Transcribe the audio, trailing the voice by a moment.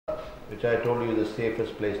which I told you is the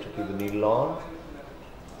safest place to keep the needle on.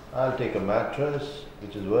 I'll take a mattress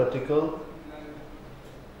which is vertical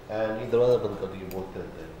and either other band kar diye both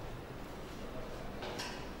karte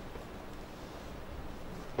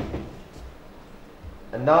hain.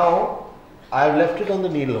 And now I've left it on the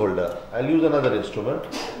needle holder. I'll use another instrument.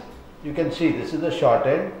 You can see this is the short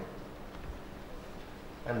end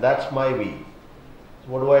and that's my V.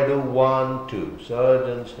 So what do? 1, 2,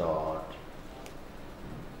 surgeon's knot.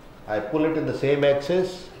 I pull it in the same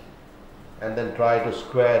axis and then try to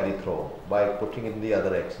square the throw by putting it in the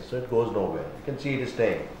other axis, so it goes nowhere. You can see it is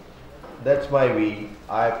staying. That's my V.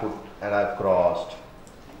 I put and I've crossed.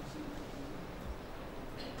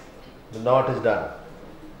 The knot is done.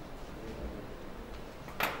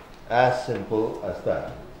 As simple as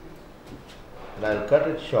that. And I'll cut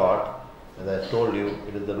it short. As I told you,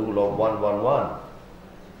 it is the rule of 1, 1, 1.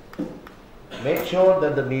 Make sure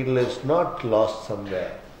that the needle is not lost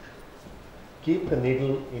somewhere. Keep the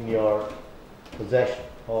needle in your possession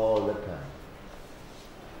all the time.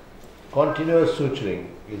 Continuous suturing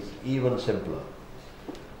is even simpler.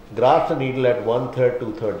 Graft the needle at 1/3,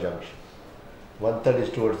 2/3 junction. 1/3 is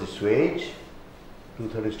towards the swage,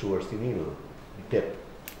 2/3 is towards the needle, the tip.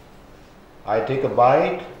 I take a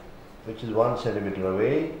bite which is 1 centimeter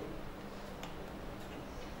away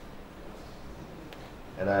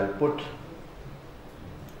and I'll put,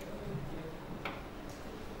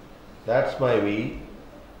 that's my V.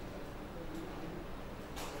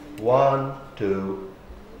 1, 2.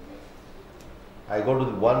 I go to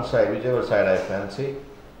the one side, whichever side I fancy.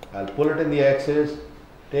 I'll pull it in the axis,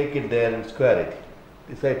 take it there and square it.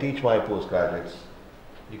 This I teach my postgraduates.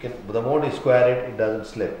 You can, the more you square it, it doesn't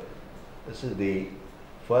slip. This is the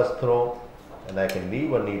first throw and I can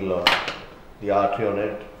leave a needle on the artery on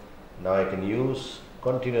it. Now I can use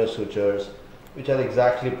continuous sutures which are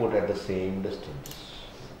exactly put at the same distance.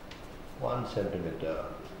 1 centimeter.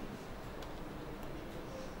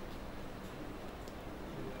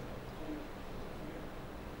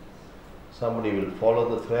 Somebody will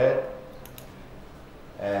follow the thread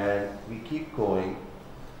and we keep going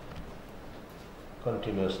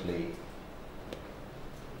continuously.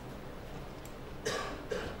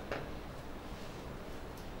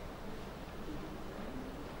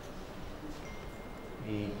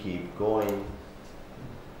 We keep going.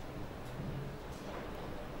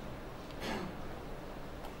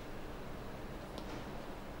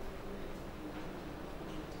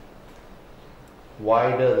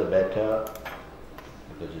 Wider the better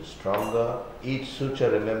because it's stronger. Each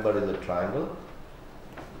suture, remember, is a triangle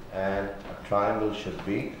and a triangle should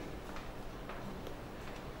be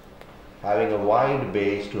having a wide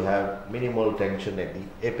base to have minimal tension at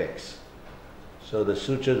the apex. So the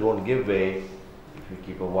sutures won't give way if you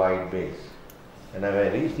keep a wide base. And when I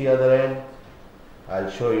reach the other end,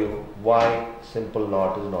 I'll show you why simple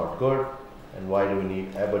knot is not good and why do we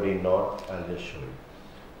need Aberdeen knot. I'll just show you.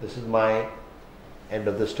 This is my end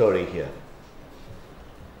of the story here.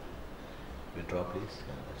 Withdraw please.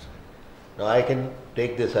 Yeah, that's right. Now I can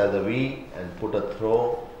take this as a V and put a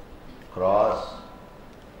throw, cross,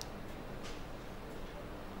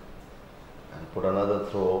 and put another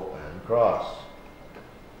throw and cross.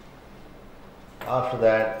 After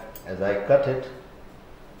that, as I cut it,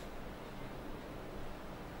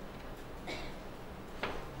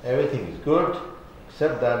 everything is good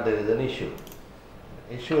except that there is an issue.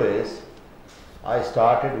 The issue is I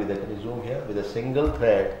started with, can you zoom here, with a single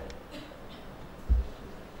thread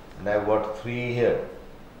and I've got 3 here.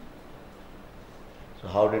 So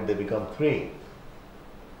how did they become 3?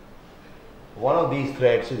 One of these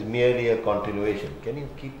threads is merely a continuation. Can you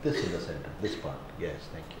keep this in the center, this part? Yes,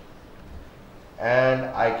 thank you. And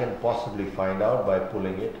I can possibly find out by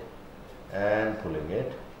pulling it and pulling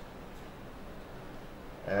it.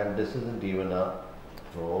 And this isn't even a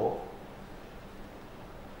throw,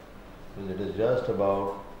 because it is just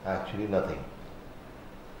about actually nothing.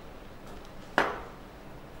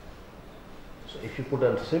 So if you put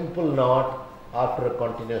a simple knot after a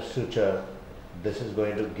continuous suture, this is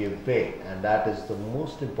going to give way, and that is the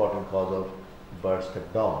most important cause of burst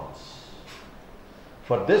abdomens.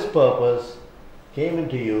 For this purpose came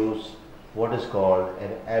into use what is called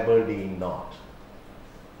an Aberdeen knot.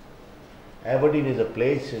 Aberdeen is a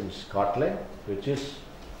place in Scotland which is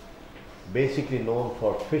basically known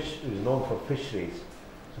for fisheries.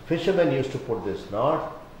 So fishermen used to put this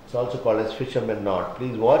knot. It's also called as fisherman knot.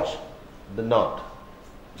 Please watch the knot.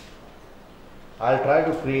 I'll try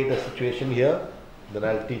to create a situation here, then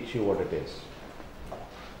I'll teach you what it is.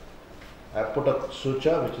 I put a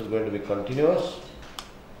suture which is going to be continuous.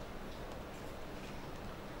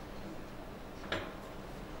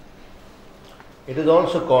 It is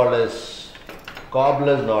also called as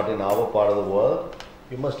cobbler's knot in our part of the world.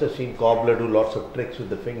 You must have seen cobbler do lots of tricks with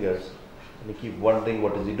the fingers and you keep wondering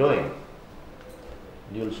what is he doing.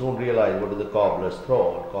 You will soon realize what is the cobbler's throw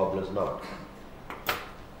or cobbler's knot.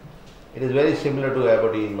 It is very similar to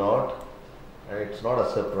Aberdeen knot, and it's not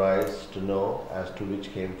a surprise to know as to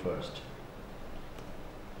which came first.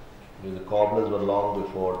 Because the cobblers were long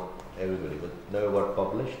before everybody, but never got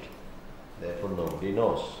published, therefore nobody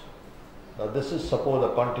knows. Now this is suppose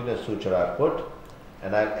a continuous suture I put,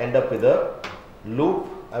 and I'll end up with a loop.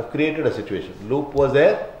 I've created a situation. Loop was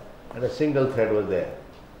there and a single thread was there.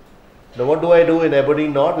 Now what do I do in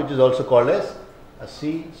Aberdeen knot, which is also called as a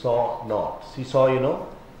seesaw knot? Seesaw, you know,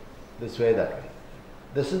 this way, that way.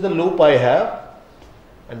 This is the loop I have,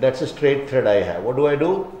 and that's a straight thread I have. What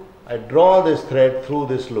do? I draw this thread through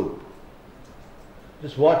this loop.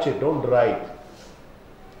 Just watch it, don't write.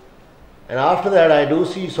 And after that I do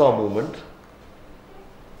seesaw movement.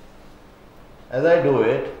 As I do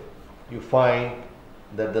it, you find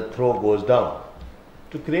that the throw goes down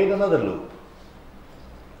to create another loop,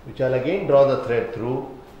 which I'll again draw the thread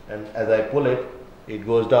through, and as I pull it, it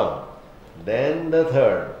goes down. Then the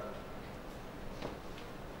third.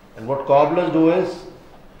 And what cobblers do is,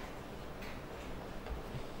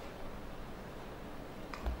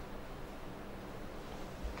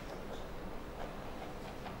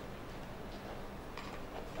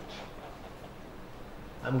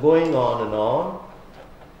 I'm going on,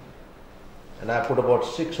 and I put about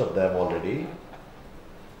 6 of them already.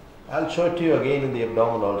 I'll show it to you again in the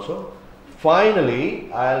abdomen also.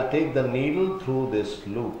 Finally, I'll take the needle through this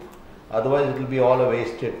loop. Otherwise, it will be all a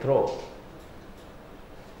wasted throw.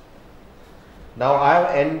 Now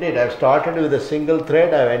I've started with a single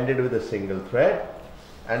thread, I've ended with a single thread.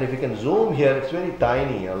 And if you can zoom here, it's very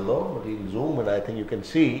tiny, although, but you'll zoom and I think you can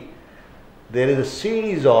see there is a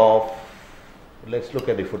series of, let's look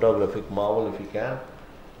at the photographic marvel if you can.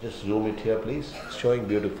 Just zoom it here, please. It's showing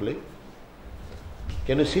beautifully.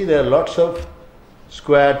 Can you see there are lots of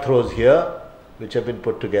square throws here which have been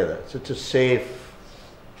put together. So it's a safe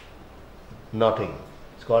knotting.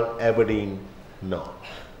 It's called Aberdeen knot.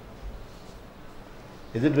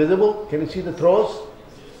 Is it visible? Can you see the throws?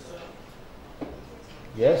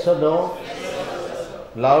 Yes or no? Yes,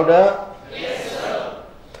 louder? Yes, sir.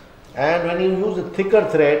 And when you use a thicker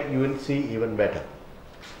thread, you will see even better.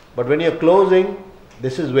 But when you're closing,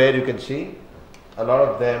 this is where you can see a lot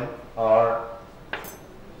of them are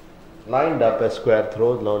lined up as square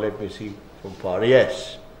throws. Now let me see from far.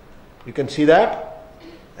 Yes, you can see that.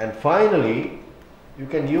 And finally, you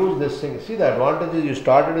can use this thing. See, the advantage is you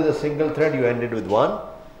started with a single thread, you ended with one.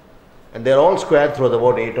 And they're all square throws,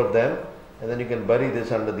 about 8 of them. And then you can bury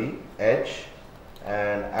this under the edge,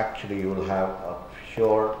 and actually you will have a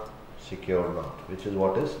sure, secure knot, which is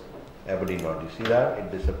what is Aberdeen knot. You see that? It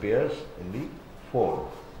disappears in the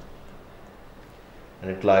fold. And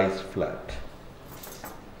it lies flat.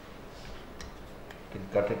 You can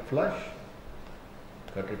cut it flush.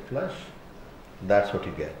 Cut it flush. That's what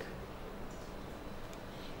you get.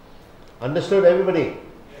 Understood, everybody?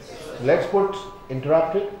 Yes, let's put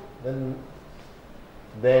interrupted, then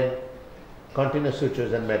continuous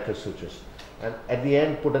sutures and metric sutures. And at the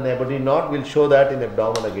end, put an Aberdeen knot. We'll show that in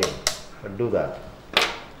abdomen again. But do that.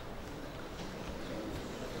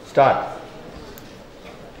 Start.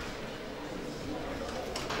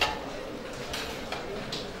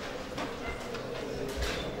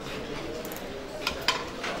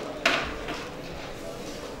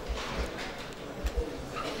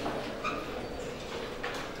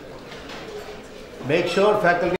 Make sure faculty